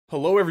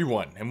Hello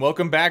everyone, and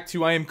welcome back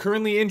to I am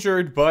currently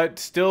injured, but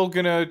still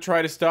gonna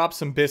try to stop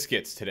some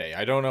biscuits today.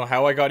 I don't know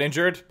how I got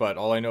injured, but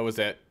all I know is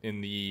that in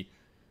the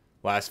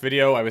last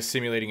video I was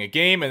simulating a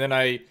game, and then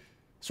I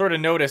sort of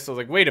noticed, I was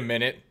like, wait a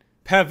minute,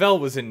 Pavel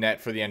was in net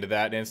for the end of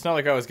that, and it's not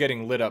like I was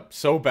getting lit up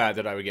so bad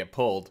that I would get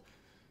pulled.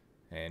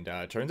 And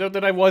it turns out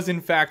that I was in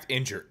fact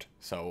injured.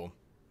 So,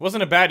 it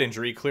wasn't a bad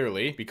injury,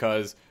 clearly,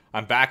 because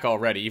I'm back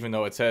already, even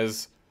though it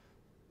says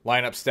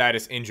lineup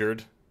status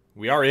injured.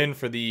 We are in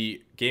for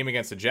the game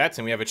against the Jets,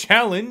 and we have a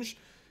challenge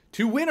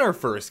to win our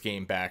first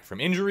game back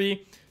from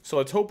injury. So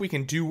let's hope we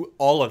can do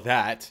all of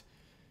that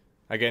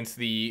against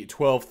the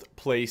 12th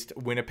placed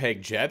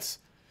Winnipeg Jets.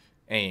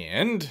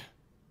 And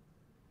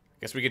I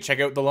guess we could check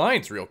out the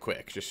lines real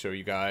quick, just show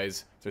you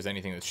guys if there's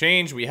anything that's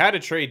changed. We had a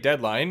trade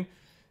deadline,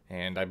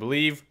 and I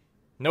believe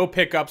no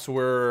pickups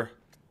were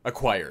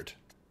acquired.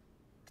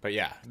 But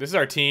yeah, this is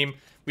our team.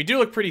 We do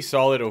look pretty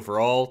solid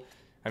overall.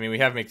 I mean, we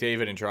have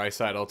McDavid and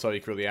Draisaitl. That's all you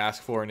can really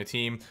ask for in a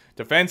team.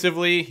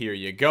 Defensively, here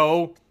you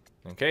go.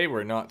 Okay,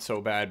 we're not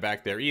so bad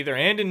back there either.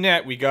 And in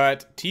net, we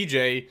got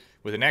TJ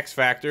with an X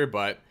factor,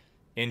 but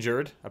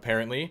injured,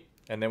 apparently.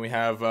 And then we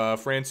have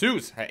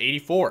Francouz at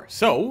 84.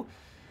 So,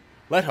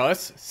 let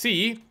us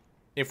see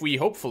if we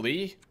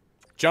hopefully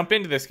jump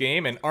into this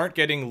game and aren't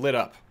getting lit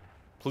up.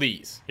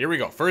 Please. Here we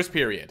go. First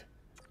period.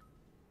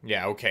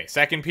 Yeah, okay.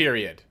 Second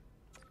period.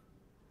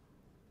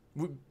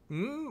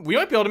 We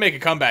might be able to make a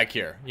comeback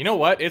here. You know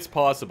what? It's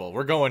possible.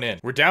 We're going in.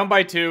 We're down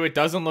by 2. It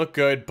doesn't look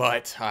good,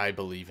 but I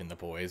believe in the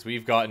boys.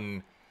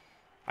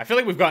 I feel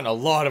like we've gotten a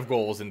lot of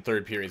goals in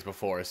third periods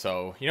before,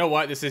 so you know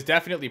what? This is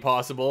definitely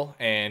possible,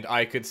 and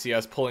I could see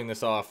us pulling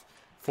this off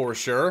for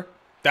sure.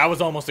 That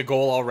was almost a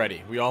goal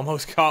already. We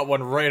almost got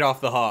one right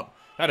off the hop.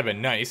 That'd have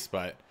been nice,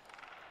 but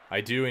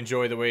I do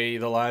enjoy the way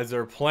the lads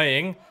are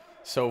playing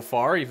so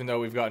far, even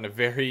though we've gotten a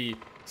very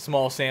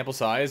small sample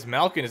size.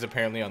 Malkin is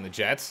apparently on the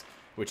Jets,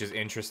 which is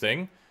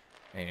interesting.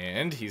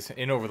 And he's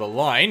in over the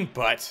line,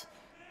 but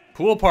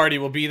Pool Party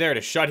will be there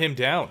to shut him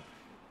down.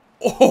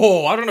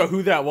 Oh, I don't know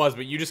who that was,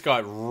 but you just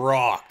got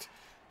rocked.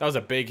 That was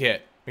a big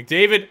hit.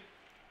 McDavid,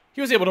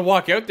 he was able to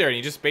walk out there and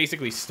he just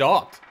basically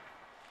stopped.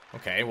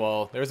 Okay,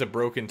 well, there's a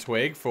broken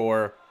twig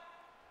for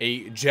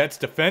a Jets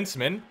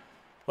defenseman.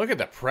 Look at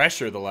the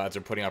pressure the lads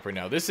are putting up right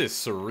now. This is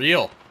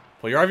surreal.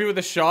 Puljujarvi with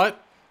a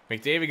shot.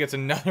 McDavid gets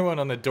another one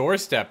on the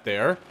doorstep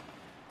there.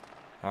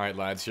 All right,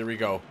 lads, here we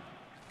go.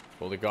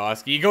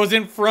 Goligoski goes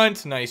in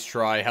front. Nice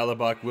try.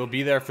 Hellebuck will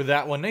be there for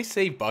that one. Nice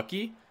save,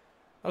 Bucky.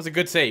 That was a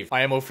good save.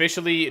 I am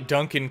officially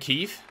Duncan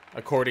Keith,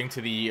 according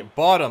to the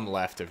bottom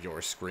left of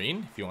your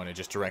screen, if you want to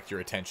just direct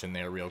your attention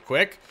there real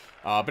quick.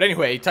 But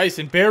anyway,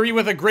 Tyson Barrie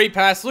with a great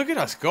pass. Look at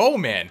us go,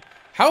 man.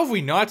 How have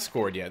we not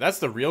scored yet? That's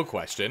the real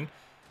question.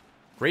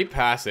 Great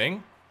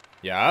passing.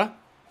 Yeah,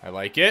 I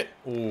like it.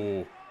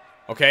 Ooh.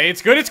 Okay,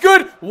 it's good. It's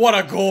good. What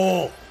a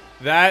goal.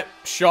 That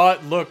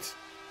shot looked...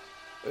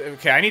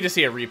 Okay, I need to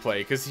see a replay,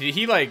 because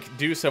he like,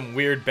 do some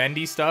weird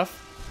bendy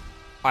stuff.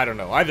 I don't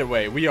know. Either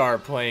way, we are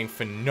playing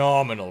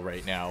phenomenal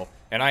right now,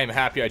 and I am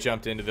happy I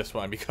jumped into this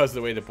one because of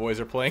the way the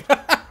boys are playing.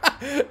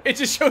 It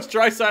just shows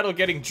Draisaitl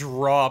getting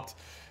dropped,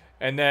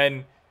 and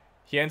then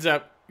he ends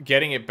up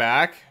getting it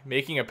back,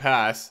 making a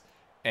pass,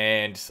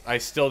 and I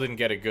still didn't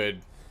get a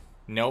good...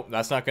 Nope,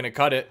 that's not going to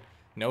cut it.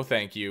 No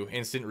thank you.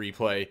 Instant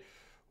replay.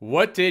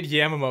 What did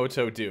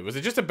Yamamoto do? Was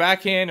it just a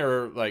backhand,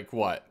 or like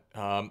what?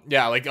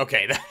 Yeah, like,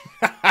 okay,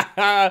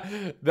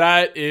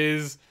 that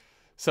is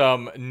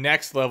some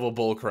next level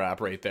bullcrap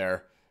right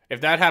there.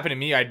 If that happened to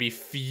me, I'd be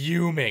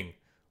fuming.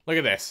 Look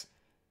at this.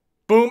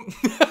 Boom.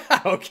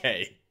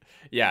 Okay.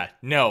 Yeah,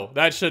 no,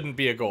 that shouldn't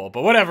be a goal,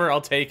 but whatever,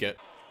 I'll take it.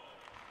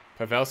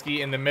 Pavelski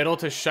in the middle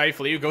to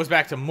Scheifele, who goes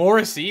back to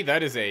Morrissey.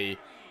 That is a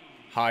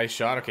high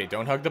shot. Okay,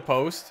 don't hug the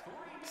post.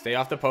 Stay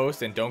off the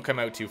post and don't come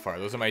out too far.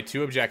 Those are my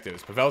two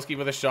objectives. Pavelski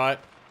with a shot.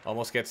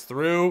 Almost gets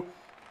through.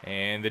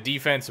 And the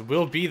defense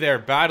will be there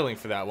battling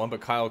for that one,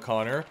 but Kyle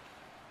Connor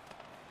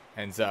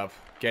ends up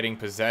getting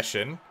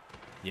possession.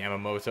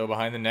 Yamamoto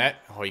behind the net.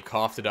 Oh, he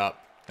coughed it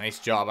up. Nice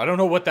job. I don't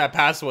know what that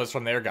pass was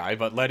from their guy,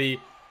 but Letty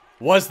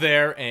was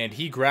there, and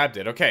he grabbed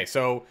it. Okay,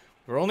 so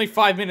we're only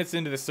 5 minutes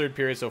into this third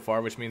period so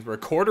far, which means we're a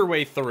quarter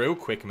way through,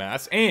 quick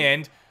maths,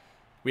 and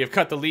we have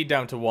cut the lead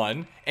down to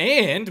 1,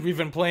 and we've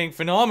been playing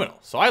phenomenal.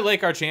 So I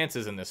like our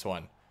chances in this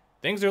one.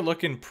 Things are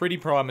looking pretty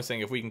promising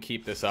if we can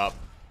keep this up.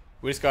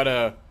 We just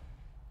gotta...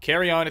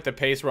 carry on at the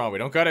pace we're on. We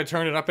don't got to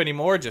turn it up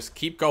anymore. Just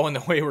keep going the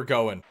way we're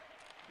going.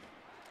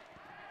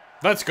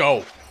 Let's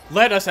go.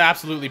 Let us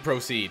absolutely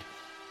proceed.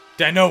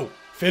 Dano.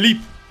 Philippe.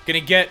 Gonna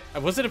get...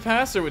 Was it a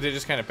pass or would they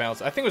just kind of bounce?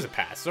 I think it was a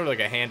pass. Sort of like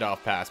a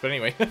handoff pass. But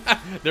anyway,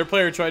 their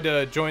player tried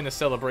to join the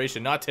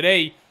celebration. Not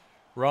today.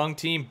 Wrong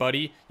team,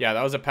 buddy. Yeah,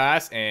 that was a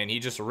pass and he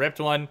just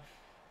ripped one.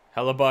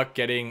 Hellebuck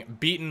getting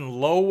beaten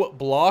low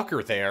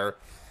blocker there.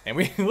 And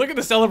we look at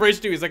the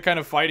celebration too. He's like kind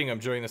of fighting him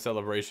during the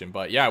celebration.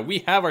 But yeah, we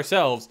have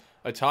ourselves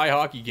a tie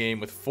hockey game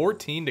with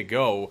 14 to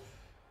go.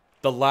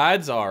 The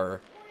lads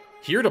are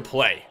here to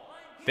play.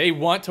 They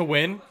want to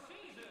win,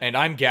 and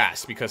I'm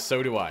gassed because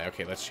so do I.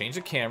 Okay, let's change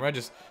the camera.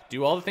 Just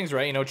do all the things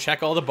right. You know,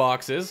 check all the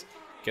boxes.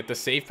 Get the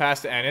safe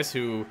pass to Ennis,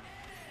 who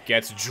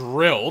gets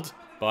drilled.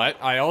 But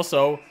I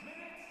also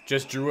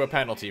just drew a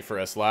penalty for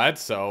us,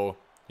 lads. So,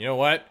 you know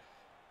what?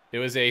 It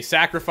was a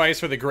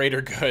sacrifice for the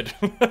greater good.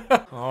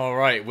 All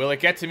right. Will it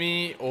get to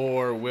me,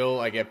 or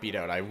will I get beat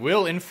out? I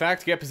will, in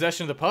fact, get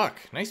possession of the puck.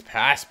 Nice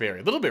pass,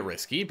 Barry. A little bit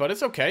risky, but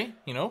it's okay.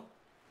 You know,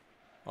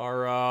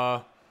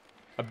 our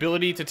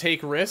ability to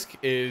take risk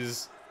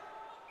is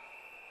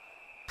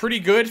pretty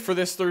good for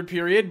this third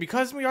period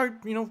because we are,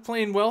 you know,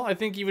 playing well. I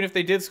think even if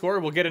they did score,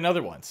 we'll get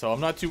another one, so I'm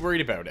not too worried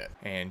about it.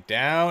 And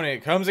down it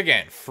comes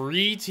again.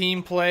 Free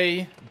team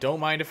play. Don't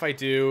mind if I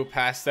do.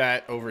 Pass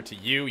that over to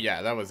you.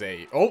 Yeah, that was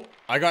a... Oh,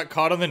 I got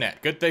caught on the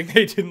net. Good thing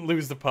they didn't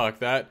lose the puck.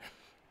 That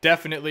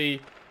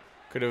definitely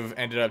could have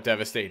ended up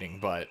devastating,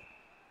 but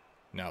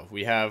no,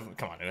 we have...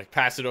 Come on, like,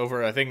 pass it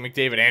over. I think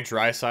McDavid and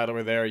Draisaitl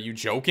were there. Are you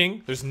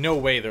joking? There's no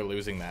way they're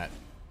losing that.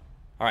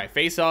 All right,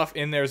 face-off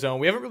in their zone.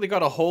 We haven't really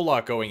got a whole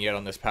lot going yet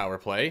on this power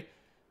play.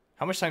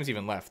 How much time's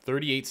even left?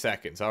 38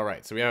 seconds. All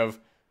right, so we have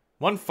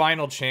one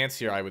final chance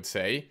here, I would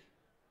say.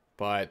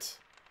 But,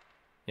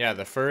 yeah,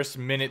 the first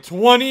minute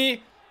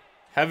 20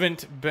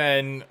 haven't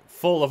been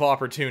full of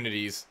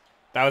opportunities.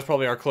 That was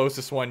probably our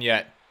closest one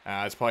yet.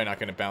 It's probably not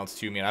going to bounce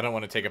to me, and I don't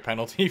want to take a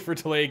penalty for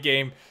delayed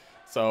game.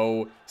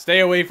 So, stay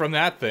away from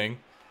that thing.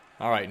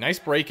 All right, nice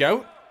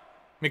breakout.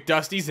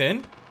 McDusty's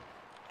in.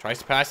 Tries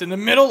to pass in the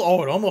middle.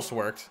 Oh, it almost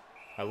worked.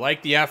 I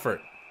like the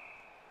effort.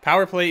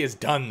 Power play is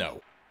done,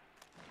 though.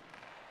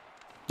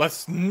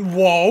 Let's...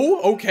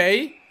 Whoa,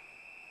 okay.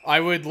 I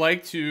would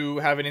like to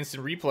have an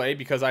instant replay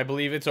because I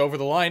believe it's over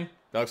the line.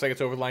 That looks like it's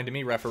over the line to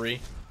me,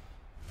 referee.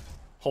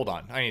 Hold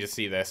on, I need to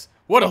see this.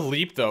 What a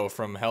leap, though,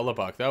 from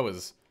Hellebuck. That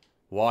was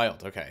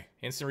wild. Okay,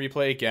 instant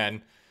replay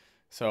again.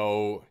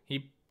 So,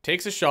 he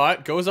takes a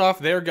shot, goes off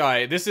their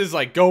guy. This is,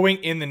 like, going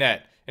in the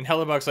net. And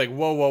Hellebuck's like,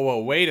 whoa, whoa,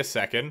 whoa, wait a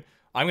second.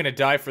 I'm gonna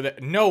die for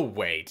that. No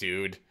way,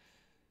 dude.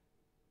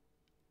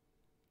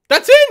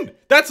 That's in!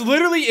 That's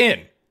literally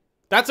in.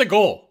 That's a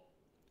goal.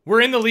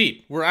 We're in the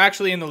lead. We're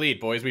actually in the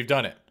lead, boys. We've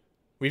done it.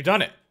 We've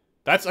done it.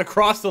 That's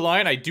across the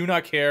line. I do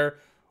not care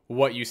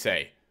what you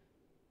say.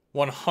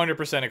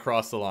 100%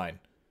 across the line.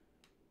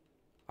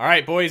 All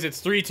right, boys, it's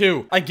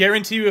 3-2. I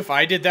guarantee you if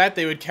I did that,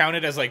 they would count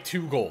it as like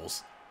 2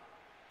 goals.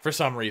 For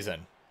some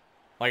reason.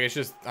 Like, it's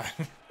just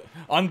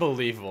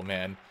unbelievable,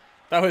 man.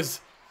 That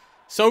was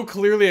so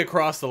clearly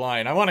across the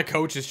line. I want a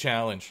coach's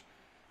challenge.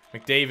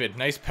 McDavid,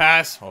 nice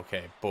pass.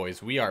 Okay,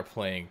 boys, we are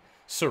playing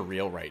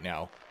surreal right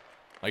now.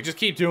 Like, just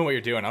keep doing what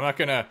you're doing. I'm not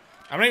even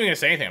gonna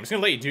say anything. I'm just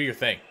gonna let you do your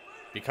thing.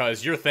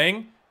 Because your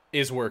thing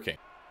is working.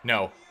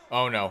 No.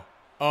 Oh, no.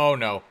 Oh,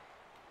 no.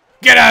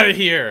 Get out of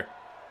here!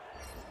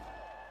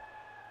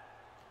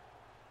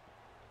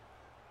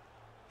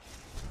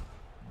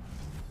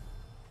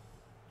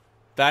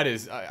 That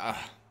is...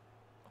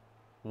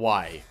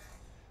 why?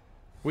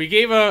 We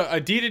gave a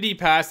D-to-D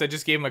pass that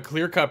just gave him a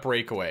clear-cut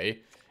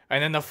breakaway.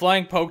 And then the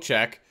flying poke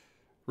check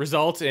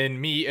results in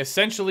me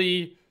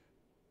essentially...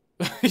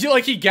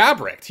 like, he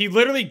Gabricked. He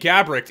literally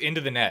Gabricked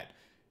into the net.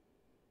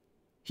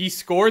 He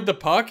scored the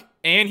puck,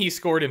 and he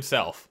scored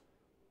himself.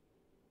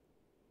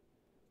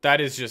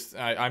 That is just...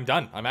 I'm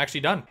done. I'm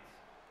actually done.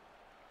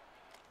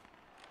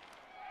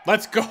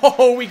 Let's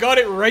go! We got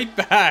it right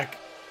back!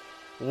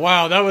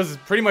 Wow, that was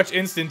pretty much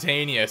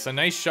instantaneous. A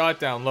nice shot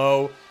down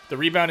low. The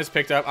rebound is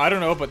picked up. I don't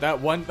know, but that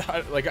one...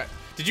 like,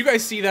 did you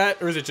guys see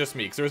that? Or is it just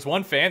me? Because there was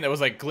one fan that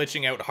was, like,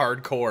 glitching out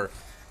hardcore.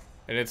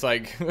 And it's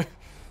like...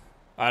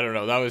 I don't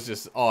know. That was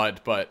just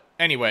odd. But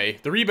anyway,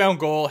 the rebound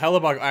goal.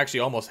 Hellebuck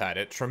actually almost had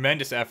it.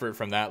 Tremendous effort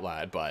from that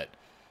lad, but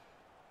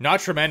not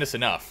tremendous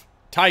enough.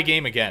 Tie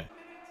game again.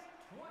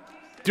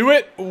 Do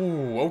it.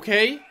 Ooh,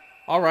 okay.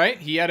 All right.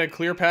 He had a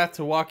clear path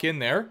to walk in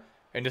there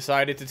and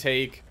decided to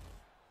take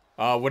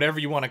whatever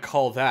you want to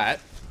call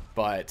that.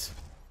 But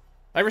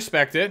I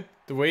respect it.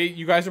 The way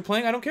you guys are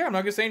playing, I don't care. I'm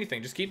not going to say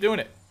anything. Just keep doing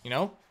it, you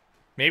know?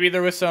 Maybe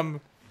there was some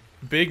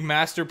big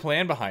master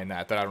plan behind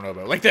that I don't know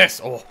about. Like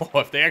this. Oh,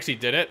 if they actually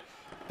did it,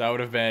 that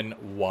would have been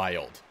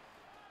wild.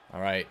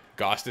 All right.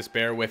 Gostis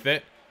Bear with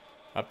it.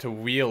 Up to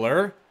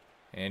Wheeler.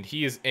 And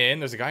he is in.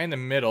 There's a guy in the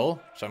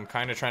middle, so I'm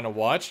kind of trying to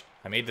watch.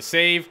 I made the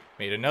save.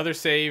 Made another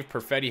save.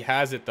 Perfetti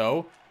has it,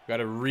 though. Got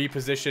to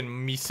reposition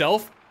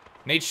myself.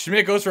 Nate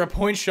Schmidt goes for a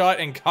point shot,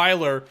 and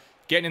Kyler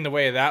getting in the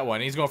way of that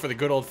one. He's going for the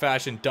good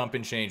old-fashioned dump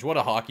and change. What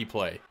a hockey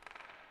play.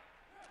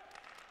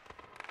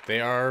 They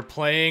are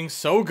playing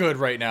so good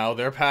right now.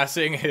 Their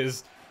passing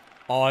is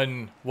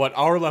on what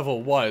our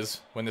level was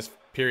when this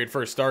period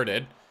first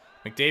started.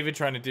 McDavid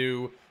trying to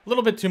do a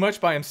little bit too much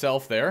by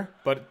himself there,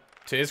 but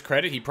to his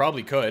credit, he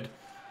probably could.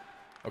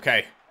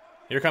 Okay,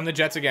 here come the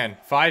Jets again.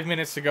 5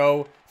 minutes to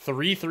go.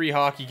 3-3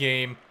 hockey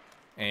game.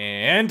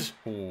 And,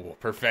 ooh,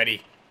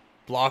 Perfetti.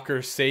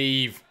 Blocker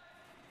save.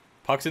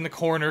 Puck's in the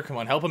corner. Come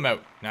on, help him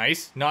out.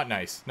 Nice. Not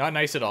nice. Not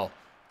nice at all.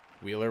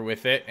 Wheeler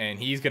with it, and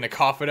he's going to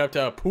cough it up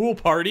to a pool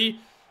party.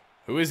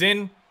 Who is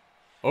in?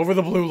 Over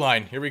the blue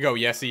line. Here we go,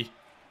 Yessie.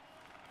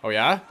 Oh,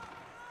 yeah?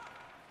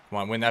 Come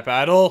on, win that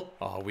battle.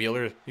 Oh,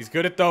 Wheeler. He's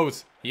good at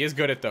those. He is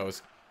good at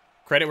those.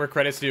 Credit where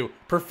credit's due.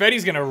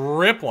 Perfetti's going to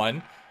rip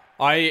one.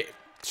 I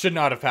Should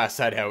not have passed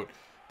that out.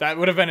 That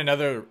would have been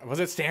another... Was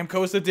it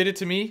Stamkos that did it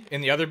to me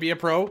in the other Be a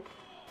Pro?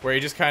 Where he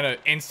just kind of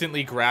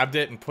instantly grabbed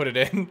it and put it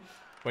in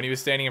when he was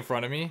standing in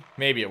front of me?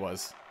 Maybe it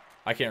was.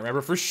 I can't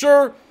remember for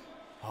sure.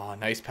 Oh,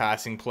 nice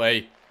passing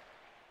play.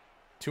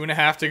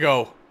 2.5 to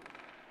go.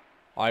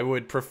 I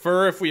would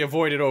prefer if we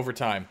avoided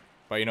overtime.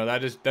 But, you know,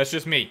 that's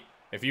just me.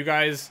 If you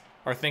guys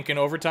are thinking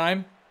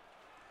overtime,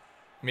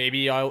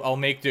 maybe I'll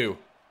make do.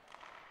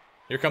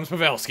 Here comes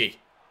Pavelski.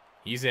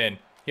 He's in.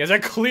 He has a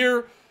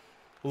clear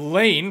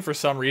lane for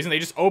some reason. They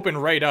just open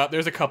right up.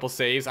 There's a couple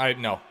saves.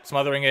 No.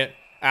 Smothering it.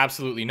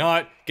 Absolutely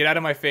not. Get out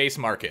of my face,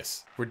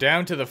 Marcus. We're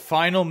down to the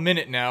final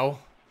minute now.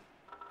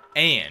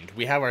 And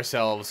we have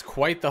ourselves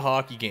quite the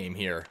hockey game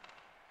here.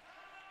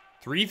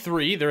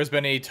 3-3. There has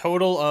been a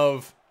total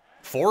of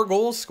 4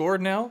 goals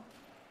scored now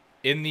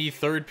in the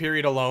third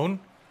period alone.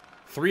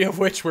 3 of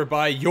which were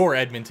by your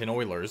Edmonton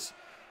Oilers.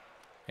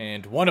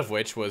 And 1 of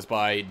which was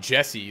by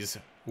Jesse's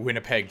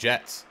Winnipeg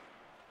Jets.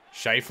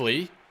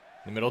 Scheifele, in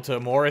the middle to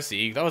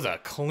Morrissey. That was a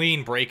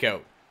clean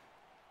breakout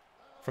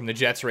from the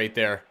Jets right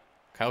there.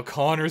 Kyle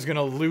Connor's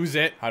gonna lose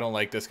it. I don't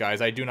like this,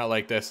 guys. I do not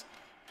like this.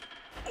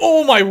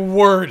 Oh my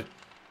word!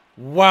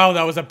 Wow,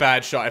 that was a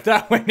bad shot. If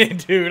that went in,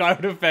 dude, I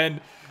would have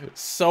been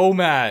so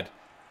mad.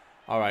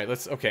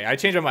 Alright, okay, I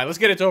changed my mind. Let's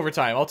get it to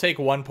overtime. I'll take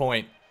 1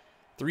 point.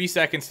 3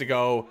 seconds to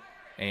go.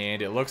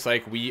 And it looks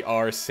like we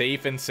are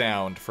safe and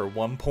sound for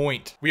 1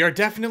 point. We are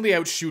definitely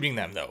out shooting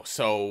them, though.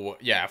 So,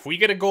 yeah, if we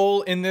get a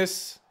goal in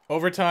this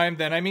overtime,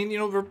 then, I mean, you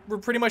know, we're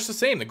pretty much the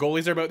same. The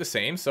goalies are about the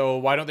same, so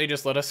why don't they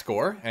just let us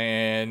score?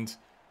 And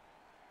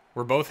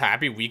we're both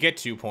happy. We get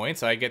 2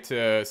 points. I get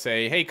to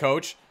say, hey,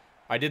 coach,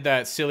 I did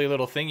that silly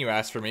little thing you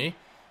asked for me.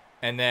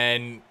 And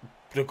then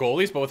the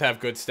goalies both have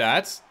good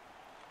stats.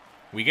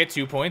 We get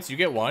 2 points. You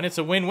get 1. It's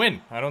a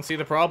win-win. I don't see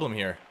the problem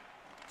here.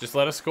 Just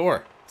let us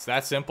score. It's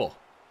that simple.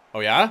 Oh,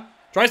 yeah?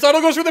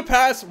 Draisaitl goes for the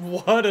pass.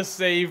 What a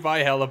save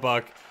by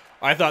Hellebuck.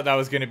 I thought that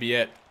was going to be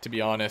it, to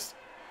be honest.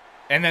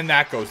 And then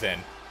that goes in.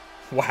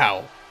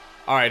 Wow.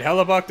 All right,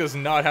 Hellebuck does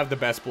not have the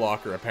best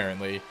blocker,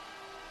 apparently.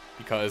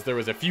 Because there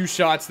was a few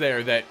shots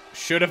there that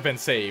should have been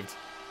saved.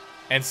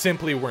 And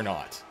simply were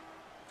not.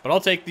 But I'll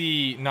take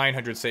the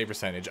 900 save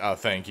percentage. Oh,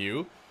 thank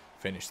you.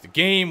 Finish the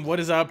game. What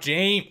is up,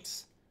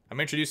 James? I'm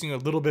introducing you a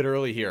little bit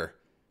early here.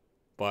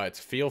 But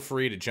feel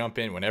free to jump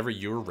in whenever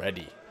you're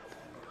ready.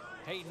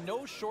 Hey,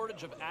 no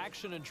shortage of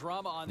action and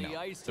drama on the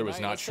ice. There was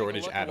not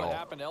shortage at all.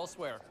 Happened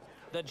elsewhere.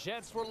 The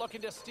Jets were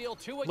looking to steal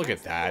 2 Look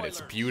at that.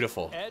 It's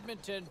beautiful.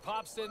 Edmonton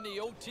pops in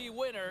the OT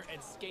winner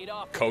and skate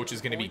off. Coach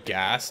is going to be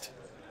gassed.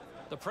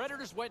 The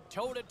Predators went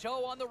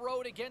toe-to-toe on the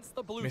road against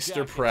the Blue Jackets.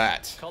 Mr.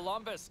 Pratt.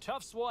 Columbus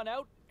toughs one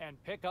out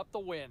and pick up the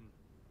win.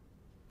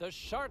 The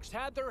Sharks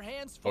had their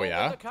hands full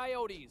with the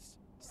Coyotes.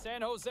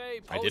 San Jose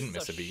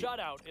posts a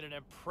shutout in an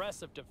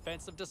impressive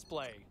defensive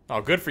display.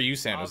 Oh, good for you,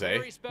 San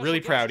Jose. Really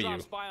proud of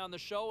you. On the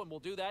show, and we'll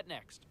do that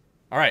next.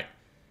 All right.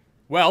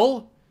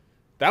 Well,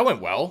 that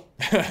went well.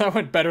 That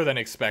went better than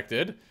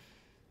expected.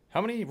 How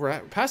many?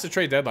 We're past the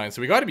trade deadline,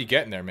 so we got to be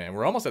getting there, man.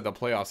 We're almost at the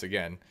playoffs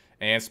again.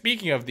 And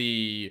speaking of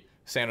the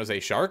San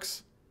Jose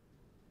Sharks,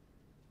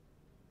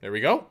 there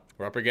we go.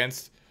 We're up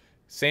against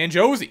San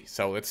Jose.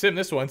 So let's sim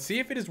this one. See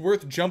if it is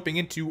worth jumping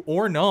into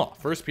or not.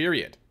 First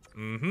period.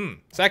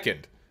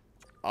 Second.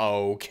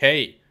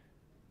 Okay.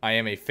 I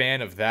am a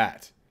fan of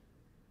that.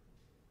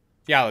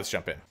 Yeah, let's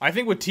jump in. I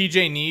think what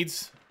TJ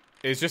needs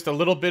is just a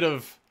little bit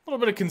of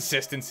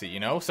consistency, you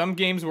know? Some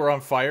games we're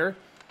on fire,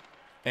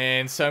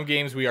 and some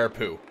games we are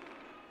poo.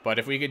 But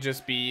if we could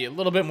just be a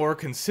little bit more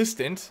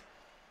consistent,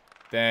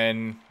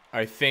 then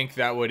I think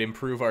that would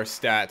improve our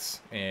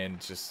stats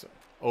and just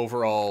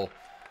overall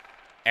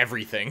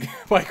everything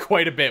by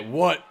quite a bit.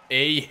 What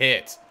a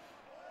hit.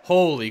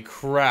 Holy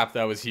crap,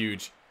 that was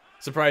huge.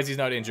 Surprised he's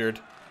not injured,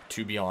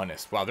 to be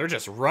honest. Wow, they're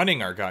just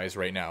running our guys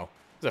right now.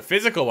 It's a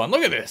physical one.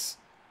 Look at this.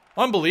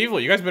 Unbelievable.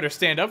 You guys better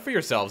stand up for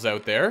yourselves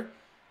out there.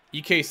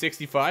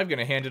 EK65 going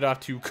to hand it off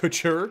to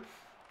Couture.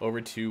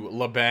 Over to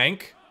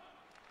LeBanc.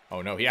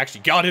 Oh, no. He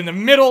actually got in the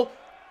middle.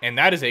 And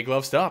that is a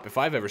glove stop, if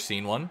I've ever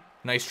seen one.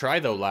 Nice try,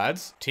 though,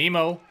 lads.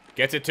 Timo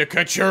gets it to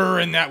Couture,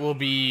 and that will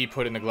be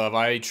put in the glove.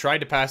 I tried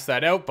to pass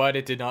that out, but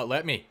it did not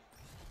let me.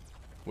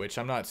 Which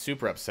I'm not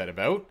super upset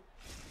about.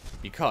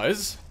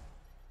 Because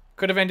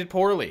could have ended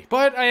poorly.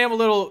 But I am a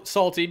little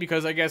salty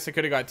because I guess I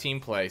could have got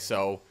team play.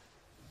 So,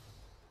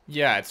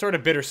 yeah, it's sort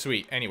of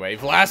bittersweet. Anyway,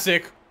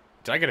 Vlasic.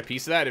 Did I get a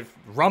piece of that? It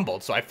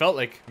rumbled, so I felt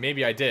like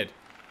maybe I did.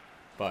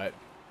 But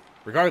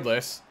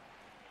regardless,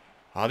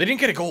 they didn't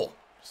get a goal.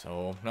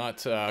 So,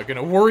 not going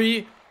to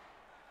worry.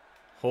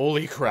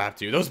 Holy crap,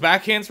 dude. Those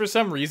backhands, for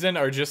some reason,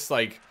 are just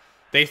like,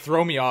 they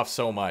throw me off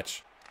so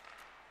much.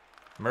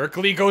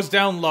 Merkley goes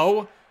down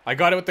low. I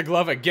got it with the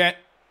glove again.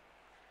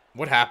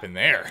 What happened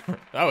there?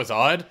 That was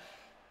odd.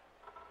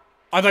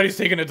 I thought he was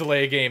taking a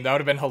delay game. That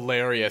would have been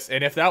hilarious.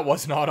 And if that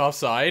was not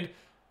offside,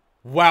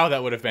 wow,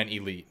 that would have been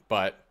elite.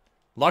 But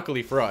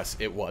luckily for us,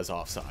 it was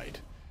offside.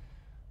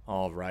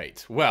 All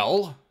right.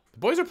 Well, the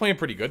boys are playing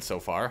pretty good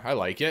so far. I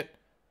like it.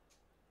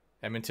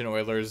 Edmonton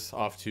Oilers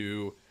off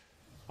to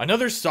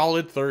another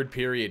solid third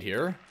period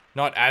here.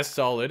 Not as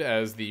solid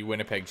as the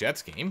Winnipeg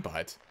Jets game,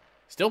 but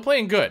still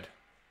playing good.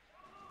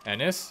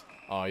 Ennis.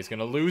 Oh, he's going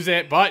to lose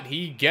it, but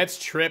he gets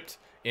tripped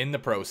in the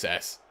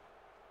process.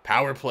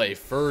 Power play,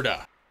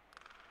 Ferda.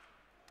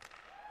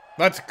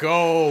 Let's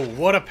go.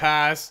 What a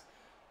pass.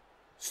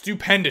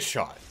 Stupendous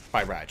shot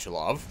by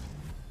Radulov.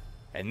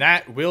 And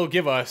that will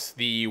give us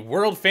the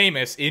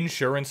world-famous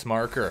insurance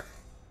marker.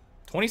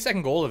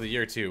 22nd goal of the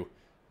year, too.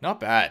 Not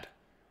bad.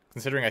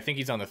 Considering I think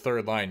he's on the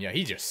third line. Yeah,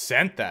 he just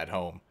sent that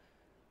home.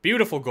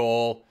 Beautiful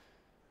goal.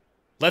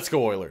 Let's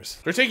go, Oilers.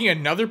 They're taking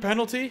another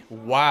penalty?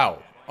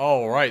 Wow.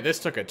 All right, this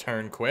took a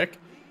turn quick.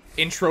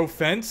 Intro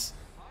fence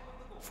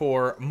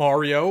for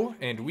Mario.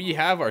 And we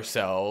have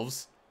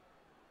ourselves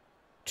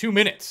 2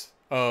 minutes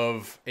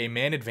of a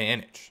man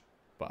advantage.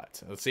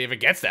 But let's see if it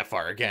gets that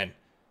far again.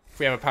 If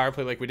we have a power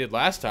play like we did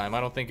last time,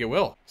 I don't think it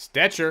will.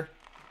 Stetcher.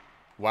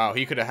 Wow,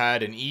 he could have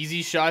had an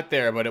easy shot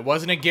there, but it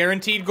wasn't a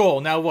guaranteed goal,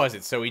 now was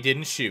it? So he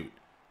didn't shoot.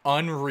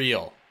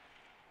 Unreal.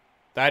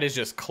 That is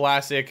just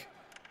classic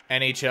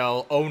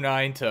NHL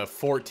 09 to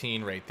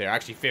 14 right there.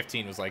 Actually,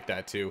 15 was like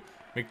that too.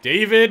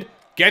 McDavid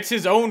gets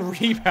his own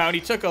rebound.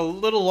 He took a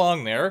little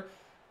long there,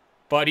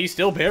 but he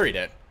still buried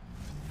it.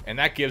 And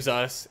that gives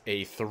us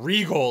a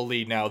 3-goal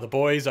lead now. The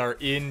boys are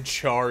in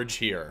charge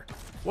here.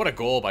 What a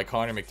goal by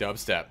Connor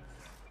McDubstep.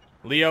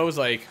 Leo's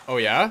like, oh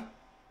yeah?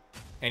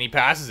 And he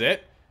passes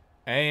it.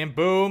 And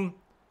boom.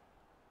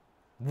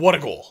 What a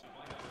goal.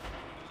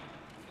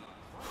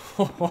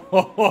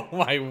 Oh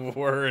my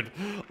word.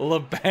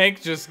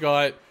 LeBanc just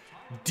got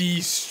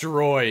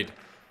destroyed.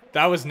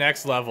 That was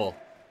next level.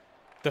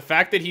 The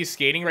fact that he's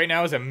skating right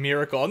now is a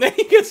miracle. And then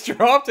he gets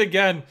dropped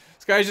again.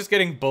 This guy's just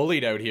getting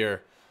bullied out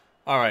here.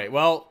 Alright,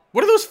 well,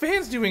 what are those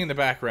fans doing in the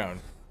background?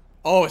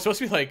 Oh, it's supposed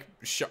to be like,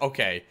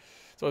 okay.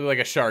 It's supposed to be like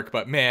a shark,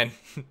 but man.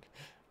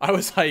 I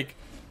was like,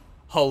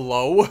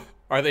 hello?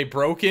 Are they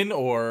broken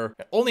or...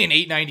 Only an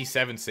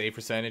 897 save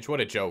percentage. What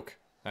a joke.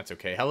 That's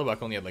okay.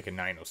 Hellebuck only had like a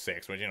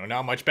 906, which, you know,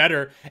 not much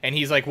better. And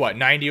he's like, what,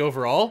 90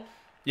 overall?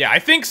 Yeah, I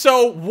think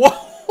so.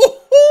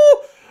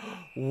 Whoa!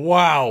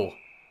 Wow.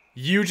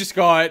 You just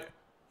got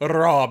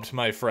robbed,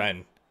 my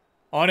friend.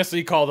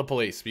 Honestly, call the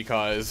police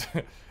because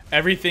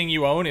everything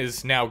you own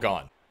is now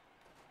gone.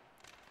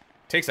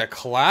 Takes a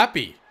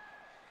clappy.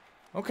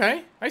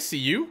 Okay, I see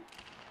you.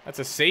 That's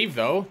a save,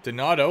 though.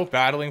 Donato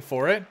battling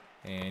for it.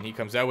 And he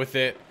comes out with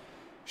it.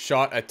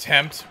 Shot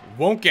attempt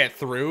won't get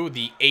through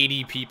the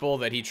 80 people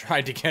that he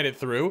tried to get it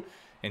through.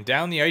 And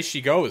down the ice she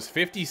goes.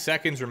 50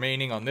 seconds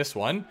remaining on this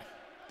one.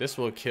 This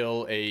will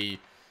kill a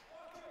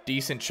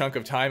decent chunk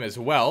of time as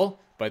well.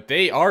 But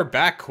they are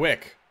back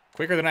quick.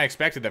 Quicker than I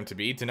expected them to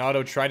be.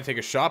 Donato tried to take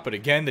a shot, but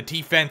again, the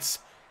defense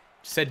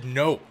said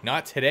no,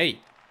 not today.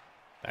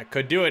 That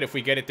could do it if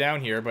we get it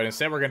down here, but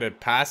instead we're going to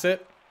pass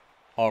it.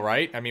 All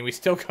right. I mean, we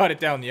still got it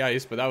down the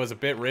ice, but that was a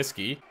bit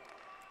risky.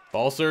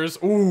 Balsers.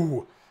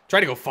 Ooh. Try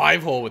to go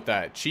 5-hole with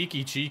that.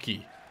 Cheeky,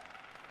 cheeky.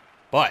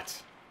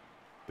 But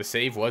the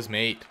save was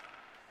made.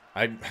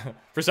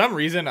 For some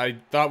reason, I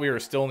thought we were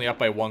still only up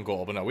by 1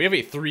 goal. But no, we have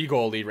a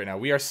 3-goal lead right now.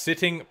 We are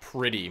sitting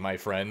pretty, my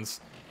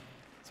friends.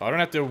 So I don't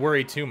have to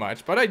worry too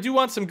much. But I do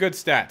want some good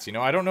stats. You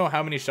know, I don't know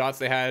how many shots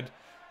they had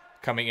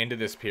coming into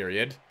this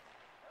period.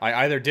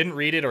 I either didn't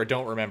read it or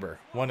don't remember.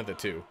 One of the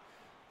two.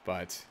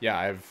 But yeah,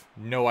 I have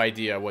no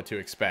idea what to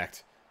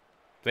expect.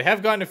 They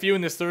have gotten a few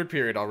in this third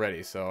period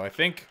already. So I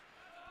think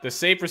the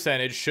save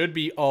percentage should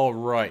be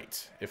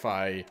alright if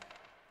I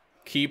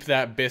keep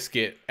that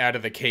biscuit out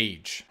of the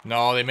cage.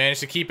 No, they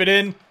managed to keep it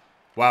in.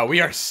 Wow,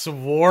 we are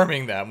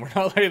swarming them. We're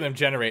not letting them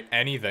generate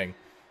anything.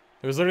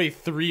 There was literally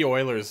 3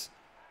 Oilers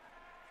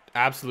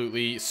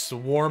absolutely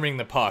swarming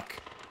the puck.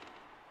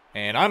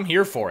 And I'm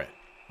here for it.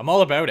 I'm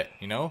all about it,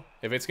 you know?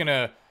 If it's going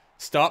to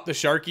stop the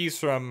Sharkies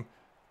from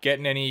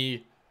getting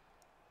any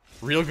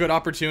real good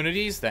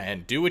opportunities,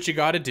 then do what you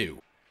got to do.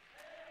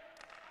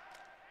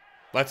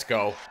 Let's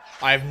go.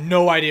 I have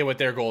no idea what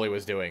their goalie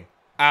was doing.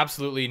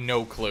 Absolutely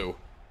no clue.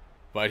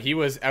 But he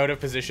was out of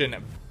position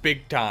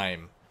big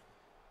time.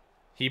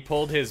 He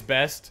pulled his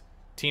best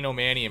Tino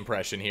Manny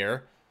impression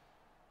here.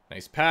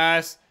 Nice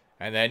pass.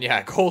 And then,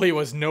 yeah, goalie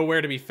was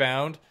nowhere to be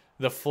found.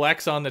 The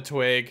flex on the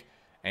twig.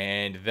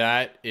 And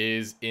that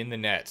is in the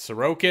net.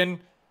 Sorokin.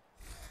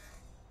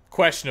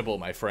 Questionable,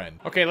 my friend.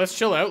 Okay, let's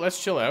chill out.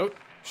 Let's chill out.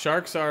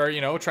 Sharks are,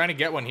 you know, trying to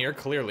get one here,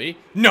 clearly.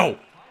 No!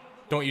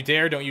 Don't you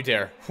dare, don't you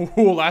dare.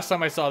 Ooh, last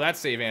time I saw that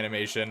save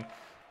animation,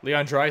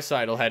 Leon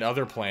Draisaitl had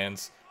other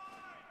plans.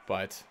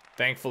 But,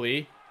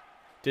 thankfully,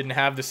 didn't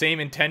have the same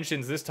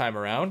intentions this time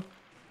around.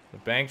 The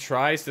bank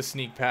tries to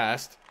sneak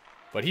past,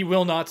 but he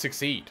will not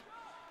succeed.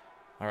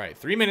 Alright,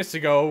 3 minutes to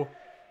go.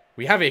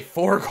 We have a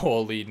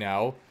 4-goal lead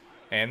now.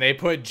 And they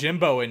put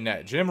Jimbo in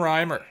net. Jim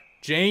Reimer.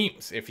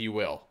 James, if you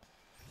will.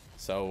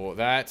 So,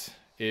 that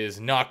is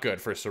not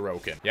good for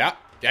Sorokin. Yeah.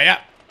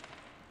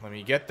 Let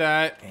me get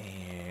that,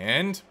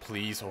 and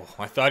please, oh,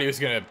 I thought he was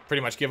going to pretty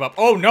much give up.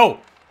 Oh,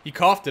 no! He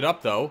coughed it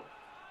up, though.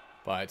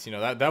 But, you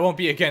know, that won't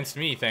be against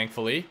me,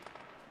 thankfully.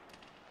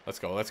 Let's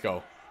go, let's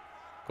go.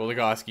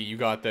 Goligoski, you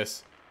got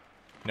this.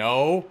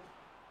 No.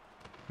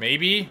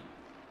 Maybe.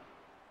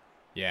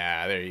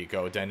 Yeah, there you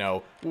go,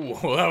 Deno.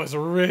 Ooh, that was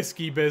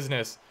risky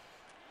business.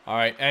 All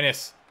right,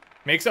 Ennis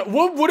makes up.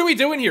 What are we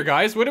doing here,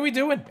 guys? What are we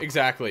doing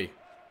exactly?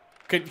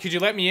 Could you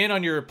let me in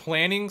on your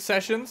planning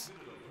sessions?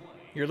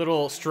 Your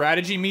little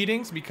strategy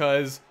meetings?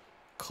 Because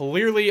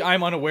clearly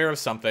I'm unaware of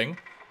something.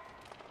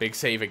 Big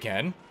save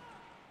again.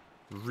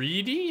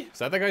 Reedy? Is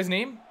that guy's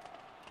name?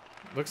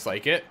 Looks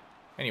like it.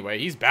 Anyway,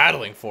 he's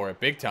battling for it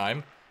big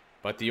time.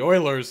 But the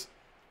Oilers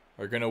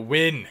are going to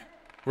win.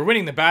 We're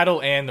winning the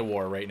battle and the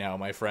war right now,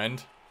 my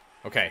friend.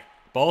 Okay,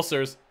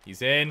 Balsers,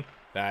 he's in.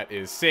 That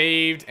is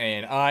saved,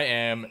 and I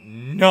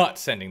am not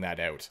sending that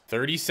out.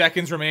 30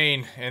 seconds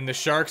remain, and the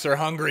Sharks are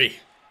hungry.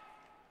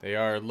 They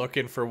are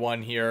looking for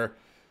one here,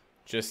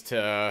 just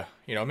to,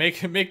 you know, make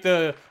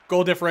the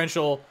goal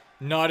differential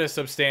not as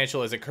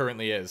substantial as it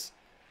currently is.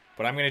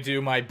 But I'm going to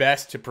do my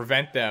best to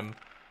prevent them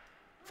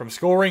from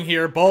scoring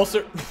here.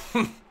 Balser...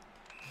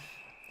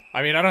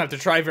 I mean, I don't have to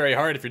try very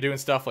hard if you're doing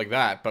stuff like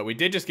that, but we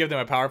did just give them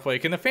a power play.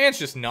 Can the fans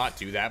just not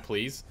do that,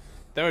 please?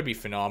 That would be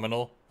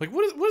phenomenal. Like,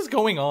 what is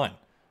going on?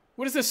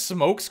 What is this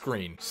smoke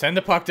screen? Send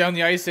the puck down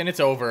the ice and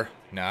it's over.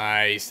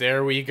 Nice.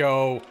 There we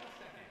go.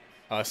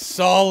 A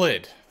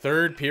solid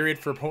third period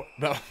for...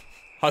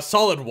 A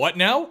solid what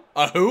now?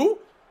 A who?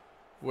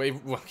 Wait,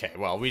 okay,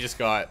 well, we just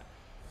got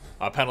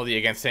a penalty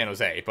against San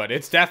Jose, but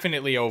it's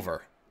definitely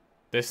over.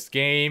 This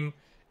game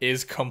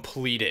is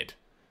completed.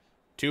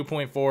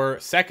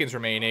 2.4 seconds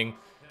remaining.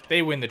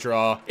 They win the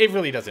draw. It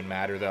really doesn't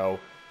matter, though.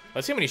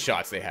 Let's see how many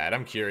shots they had.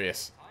 I'm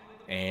curious.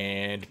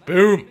 And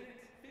boom.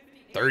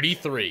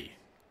 33.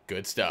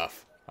 Good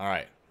stuff. All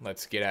right,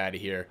 let's get out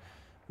of here.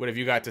 What have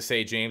you got to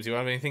say, James? You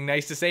have anything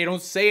nice to say?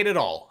 Don't say it at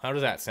all. How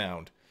does that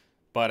sound?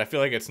 But I feel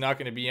like it's not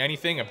going to be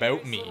anything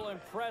about me.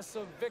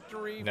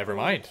 Never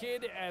mind.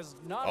 Kid, as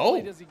not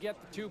only does he get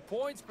the 2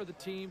 points for the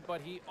team,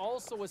 but he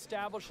also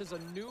establishes a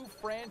new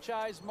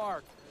franchise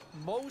mark.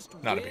 Most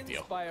wins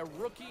by a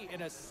rookie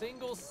in a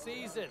single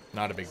season.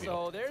 Not a big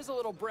deal. So there's a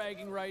little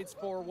bragging rights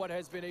for what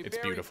has been a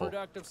very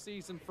productive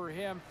season for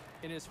him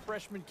in his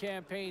freshman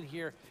campaign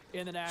here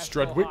in the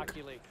National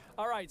Hockey League.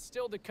 All right,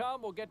 still to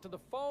come. We'll get to the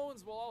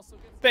phones. We'll also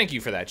get... Thank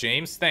you for that,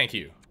 James. Thank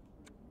you.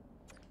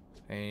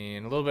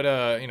 And a little bit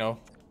of, you know,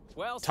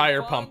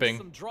 tire pumping.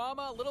 Some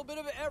drama, a little bit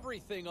of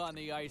everything on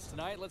the ice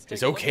tonight. Let's take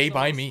it's okay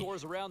by me.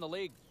 Scores around the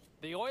league.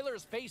 The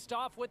Oilers faced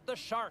off with the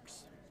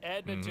Sharks.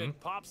 Edmonton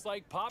pops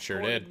like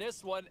popcorn in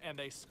this one, and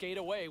they skate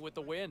away with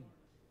the win.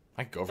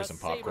 I could go for some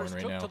popcorn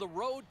right now. To the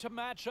road to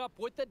match up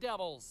with the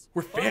Devils.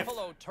 We're fifth.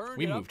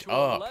 We moved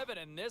up. 11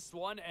 in this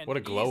one and what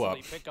a glow up.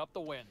 Pick up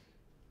the win.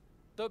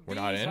 The We're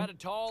not in. had a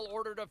tall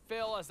order to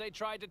fill as they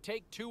tried to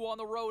take 2 on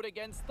the road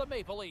against the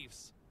Maple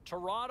Leafs.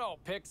 Toronto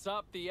picks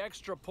up the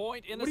extra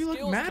point in the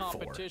skills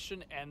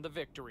competition and the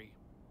victory.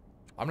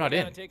 I'm not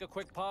in. Take a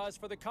quick pause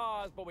for the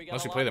cause, but we got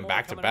unless we play them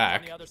back to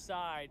back. On the other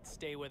side.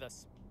 Stay with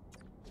us.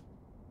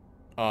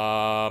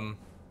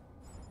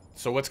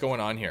 So what's going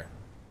on here?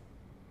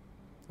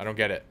 I don't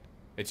get it.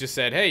 It just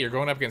said, hey, you're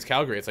going up against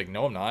Calgary. It's like,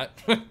 no, I'm not.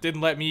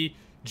 Didn't let me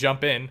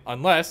jump in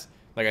unless,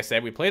 like I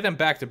said, we play them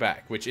back to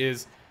back, which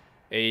is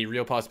a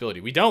real possibility.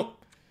 We don't.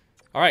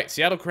 All right,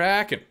 Seattle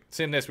Kraken.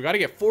 Sim this. We got to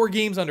get 4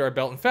 games under our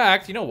belt. In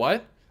fact, you know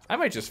what? I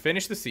might just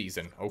finish the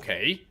season.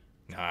 Okay.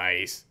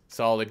 Nice.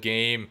 Solid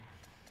game.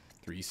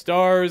 3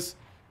 stars.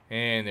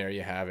 And there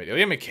you have it.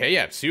 Ilya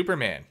Mikheyev,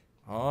 Superman,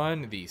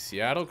 on the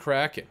Seattle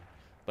Kraken.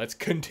 Let's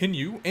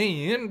continue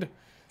and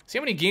see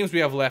how many games we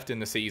have left in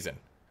the season.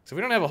 So if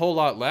we don't have a whole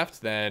lot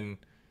left, then...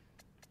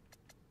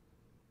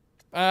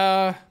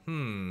 No,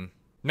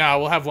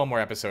 we'll have 1 more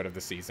episode of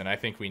the season. I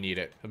think we need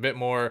it. A bit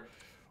more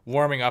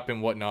warming up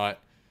and whatnot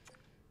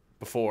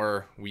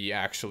before we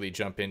actually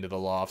jump into the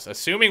lofts.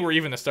 Assuming we're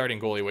even the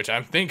starting goalie, which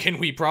I'm thinking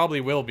we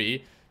probably will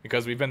be,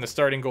 because we've been the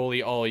starting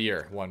goalie all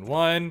year.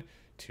 1-1,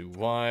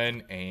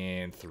 2-1,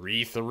 and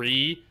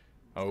 3-3.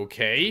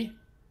 Okay.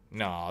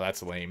 No,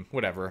 that's lame.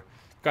 Whatever.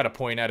 Got a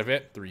point out of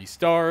it. 3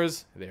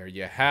 stars. There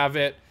you have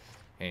it.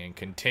 And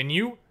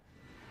continue.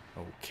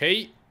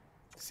 Okay.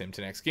 Sim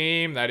to next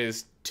game. That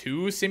is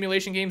 2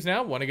 simulation games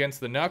now. 1 against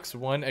the Nucks,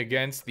 1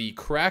 against the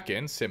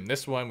Kraken. Sim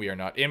this one. We are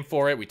not in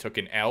for it. We took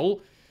an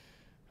L.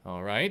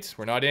 All right.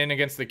 We're not in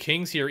against the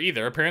Kings here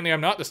either. Apparently,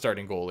 I'm not the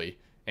starting goalie.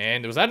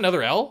 And was that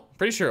another L?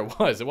 Pretty sure it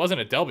was. It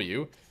wasn't a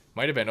W.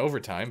 Might have been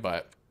overtime,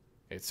 but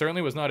it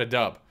certainly was not a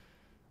dub.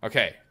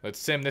 Okay, let's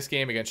sim this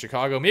game against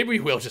Chicago. Maybe we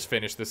will just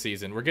finish the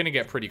season. We're going to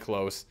get pretty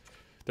close.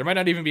 There might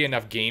not even be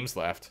enough games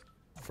left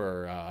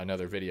for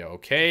another video.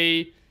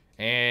 Okay,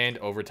 and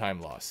overtime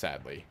loss,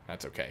 sadly.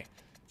 That's okay.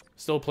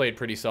 Still played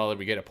pretty solid.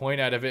 We get a point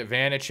out of it.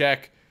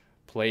 Vanacek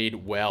played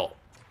well.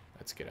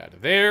 Let's get out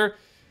of there.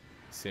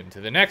 Sim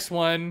to the next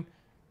one.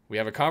 We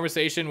have a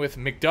conversation with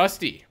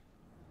McDusty.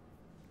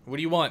 What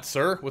do you want,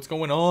 sir? What's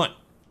going on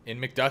in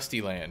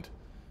McDusty land?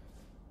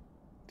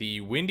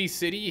 The Windy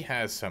City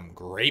has some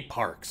great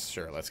parks.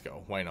 Sure, let's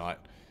go. Why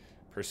not?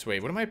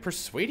 Persuade. What am I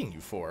persuading you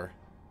for?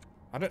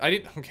 I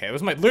didn't. Okay, that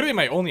was literally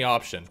my only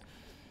option.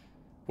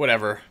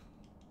 Whatever.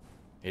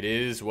 It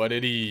is what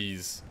it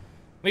is.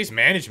 At least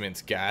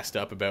management's gassed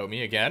up about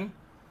me again.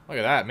 Look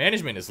at that.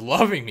 Management is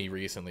loving me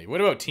recently. What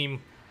about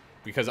team?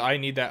 Because I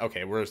need that.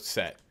 Okay, we're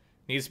set.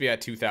 Needs to be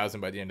at 2,000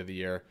 by the end of the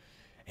year.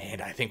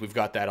 And I think we've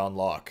got that on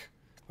lock.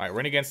 All right, we're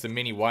in against the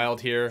Mini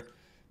Wild here.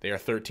 They are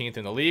 13th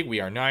in the league. We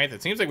are 9th.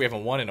 It seems like we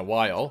haven't won in a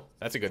while.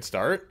 That's a good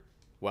start.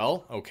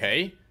 Well,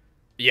 okay.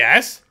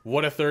 Yes.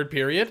 What a third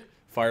period.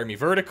 Fire me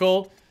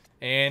vertical.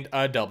 And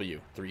a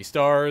W. 3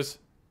 stars.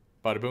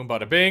 Bada boom,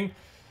 bada bing.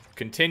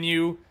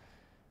 Continue.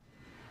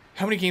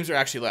 How many games are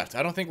actually left?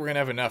 I don't think we're going to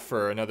have enough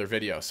for another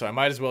video, so I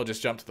might as well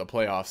just jump to the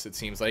playoffs, it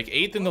seems like.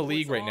 8th in the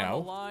league right now.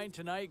 On the line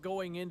tonight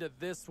going into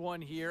this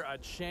one here, a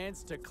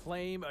chance to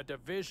claim a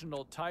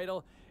divisional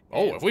title.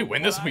 Oh, if we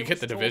win this, we get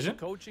the division?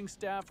 The coaching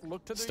staff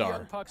look to the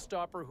young puck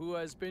stopper who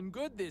has been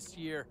good this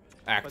year.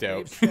 Act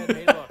out. Said,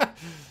 hey, look,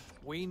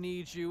 we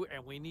need you,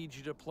 and we need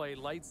you to play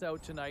lights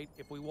out tonight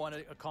if we want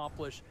to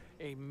accomplish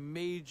a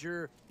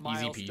major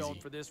milestone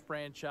for this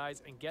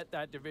franchise and get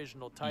that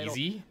divisional title.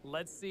 Easy?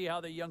 Let's see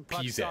how the young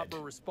puck stopper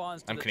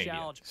responds to the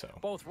challenge. So.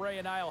 Both Ray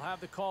and I will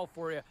have the call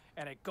for you,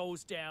 and it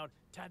goes down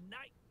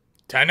tonight.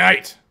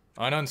 Tonight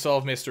on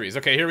Unsolved Mysteries.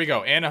 Okay, here we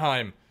go.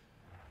 Anaheim.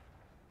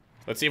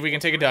 Let's see if we can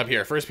take a dub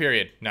here. First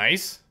period.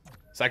 Nice.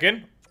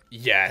 Second.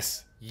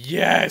 Yes.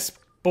 Yes,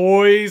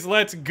 boys.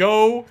 Let's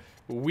go.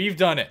 We've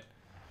done it.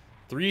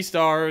 3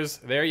 stars.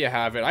 There you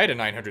have it. I had a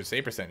 900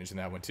 save percentage in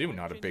that one, too.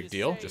 Not a big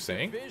deal. Just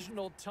saying.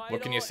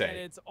 What can you say? And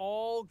it's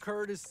all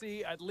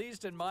courtesy, at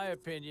least in my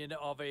opinion,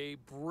 of a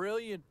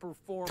brilliant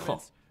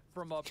performance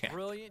from a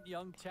brilliant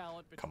young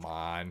talent. Come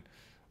on.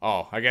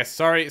 Oh, I guess.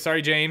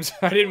 Sorry, James.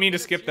 I didn't mean to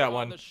skip that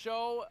one. On the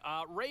show,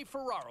 Ray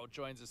Ferraro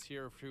joins us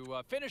here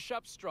to finish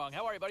up strong.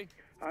 How are you, buddy?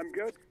 I'm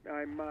good.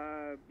 I'm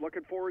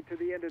looking forward to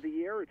the end of the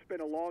year. It's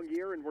been a long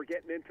year, and we're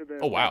getting into the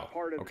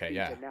part of the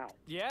season now.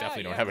 Yeah,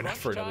 definitely don't have enough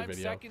for another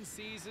video. Second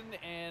season,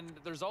 and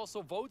there's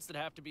also votes that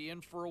have to be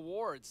in for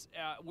awards.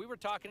 We were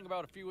talking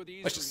about a few of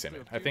these. Let's just sim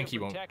it. I think he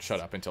won't shut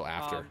up until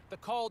after. The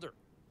Calder.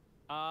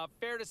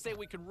 Fair to say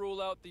we can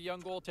rule out the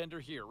young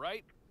goaltender here,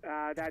 right?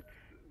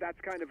 That's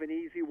kind of an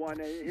easy one.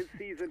 His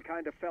season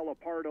kind of fell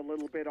apart a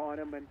little bit on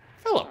him, and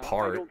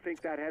I don't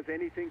think that has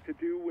anything to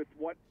do with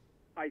what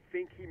I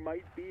think he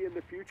might be in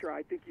the future.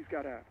 I think he's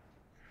got a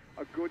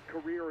good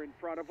career in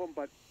front of him,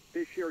 but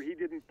this year he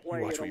didn't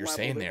play at a level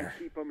that would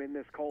keep him in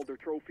this Calder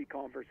Trophy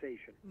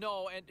conversation.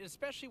 No, and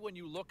especially when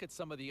you look at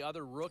some of the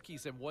other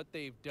rookies and what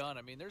they've done.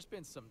 I mean, there's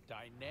been some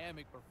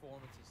dynamic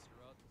performances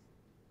throughout.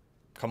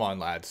 Come on,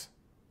 lads.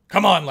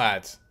 Come on,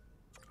 lads.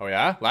 Oh,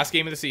 yeah? Last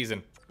game of the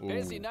season.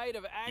 Busy night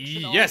of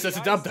action. Yes, that's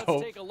a dub,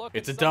 though.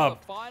 It's a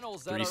dub.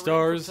 3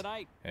 stars.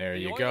 There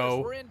you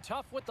go.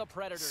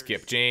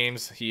 Skip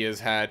James. He has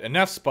had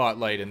enough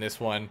spotlight in this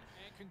one.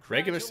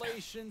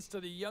 Congratulations to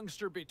the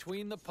youngster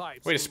between the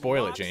pipes. Way to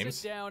spoil it, James.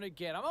 Down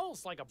again. I'm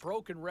almost like a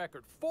broken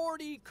record.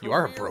 40 You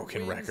are a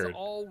broken record.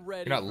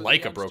 You're not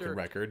like a broken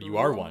record. You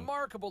are one.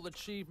 Remarkable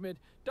achievement.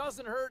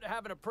 Doesn't hurt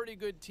having a pretty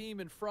good team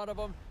in front of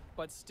him,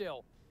 but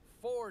still,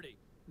 40.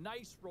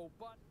 Nice,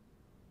 robust.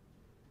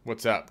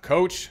 What's up,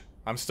 Coach?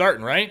 I'm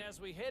starting, right? As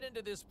we head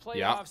into this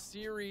playoff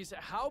series,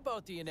 how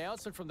about the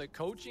announcement from the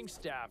coaching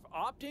staff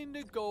opting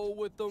to go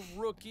with the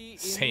rookie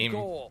in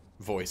goal?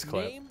 Voice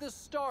clip. Name the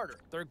starter.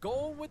 They're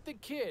going with the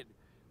kid.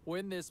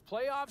 When this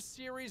playoff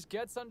series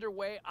gets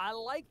underway, I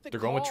like the They're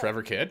going with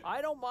Trevor Kidd?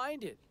 I don't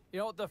mind it. You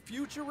know, the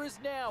future is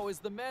now is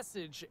the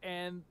message,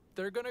 and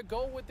they're going to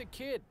go with the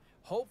kid.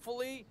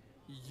 Hopefully,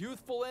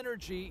 youthful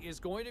energy is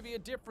going to be a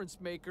difference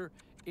maker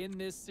in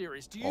this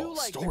series. Do you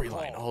like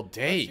storyline all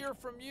day? Let's hear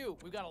from you.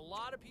 We've got a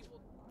lot of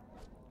people.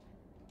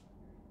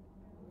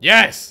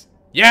 Yes!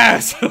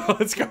 Yes!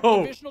 Let's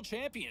go! Divisional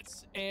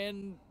champions,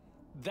 and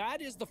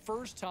that is the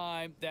first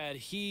time that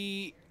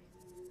he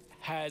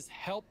has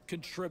helped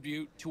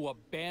contribute to a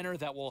banner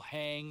that will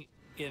hang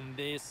in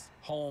this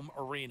home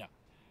arena,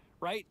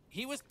 right?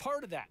 He was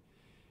part of that.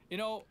 You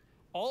know,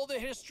 all the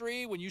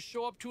history, when you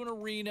show up to an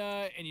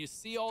arena and you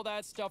see all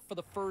that stuff for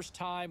the first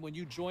time, when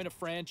you join a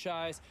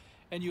franchise,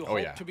 and you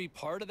hope to be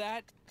part of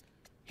that,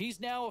 he's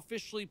now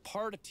officially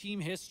part of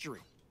team history,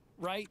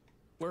 right?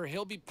 Where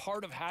he'll be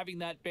part of having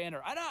that banner.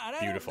 I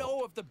don't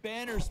know if the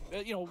banner's,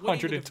 you know,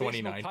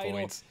 129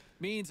 points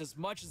means as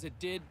much as it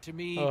did to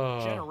me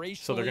generationally.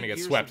 So they're going to get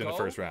swept in the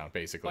first round,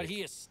 basically. But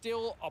he is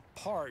still a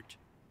part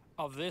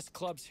of this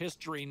club's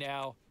history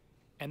now,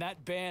 and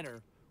that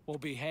banner will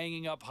be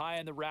hanging up high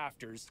in the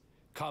rafters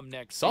come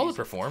next Solid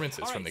season.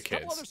 Performances from the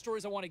kids. A couple other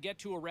stories I want to get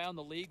to around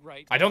the league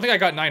right I don't think I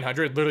got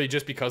 900 literally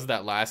just because of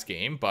that last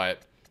game,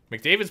 but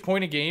McDavid's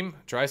point a game.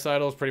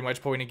 Dreisaitl's pretty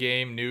much point a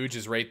game. Nuge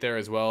is right there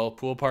as well.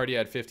 Pool Party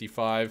had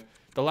 55.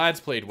 The lads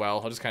played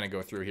well. I'll just kind of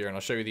go through here, and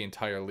I'll show you the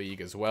entire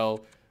league as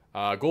well.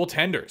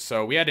 Goaltenders.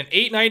 So we had an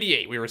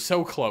 898. We were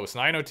so close.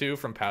 902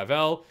 from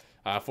Pavel.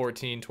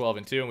 14, 12,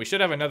 and 2. And we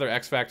should have another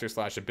X Factor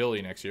 /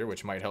 ability next year,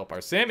 which might help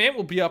our sim. And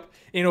we'll be up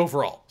in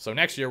overall. So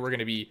next year, we're going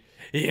to be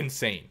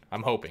insane.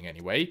 I'm hoping,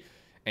 anyway.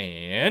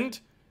 And,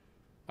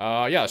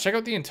 yeah, let's check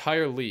out the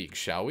entire league,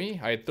 shall we?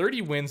 I had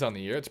 30 wins on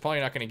the year. It's probably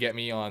not going to get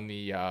me on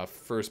the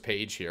first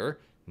page here.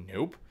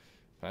 Nope.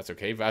 That's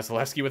okay.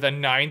 Vasilevsky with a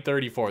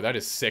 934. That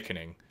is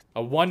sickening.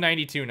 A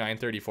 192,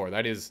 934.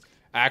 That is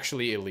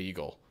actually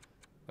illegal.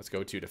 Let's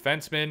go to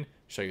defenseman.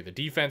 Show you the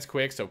defense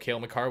quick. So Cale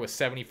Makar with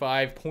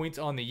 75 points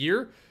on the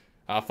year.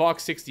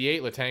 Fox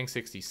 68, Letang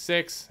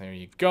 66. There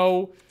you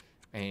go.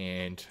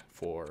 And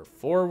for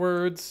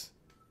forwards,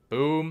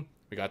 boom.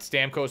 We got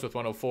Stamkos with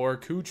 104,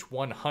 Cooch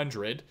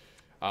 100,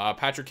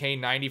 Patrick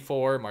Kane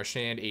 94,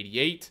 Marchand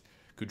 88,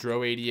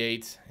 Goudreau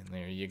 88, and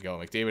there you go.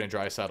 McDavid and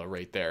Draisaitl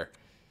right there.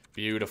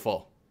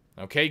 Beautiful.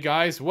 Okay,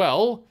 guys,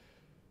 well,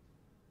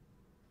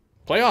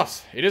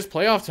 playoffs. It is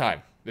playoff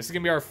time. This is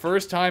going to be our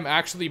first time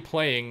actually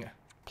playing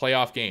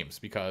playoff games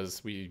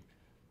because we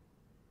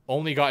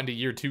only got into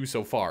year 2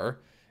 so far,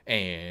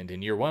 and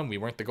in year 1 we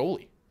weren't the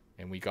goalie,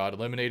 and we got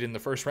eliminated in the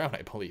first round,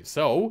 I believe.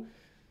 So,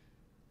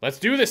 let's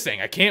do this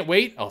thing. I can't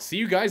wait. I'll see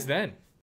you guys then.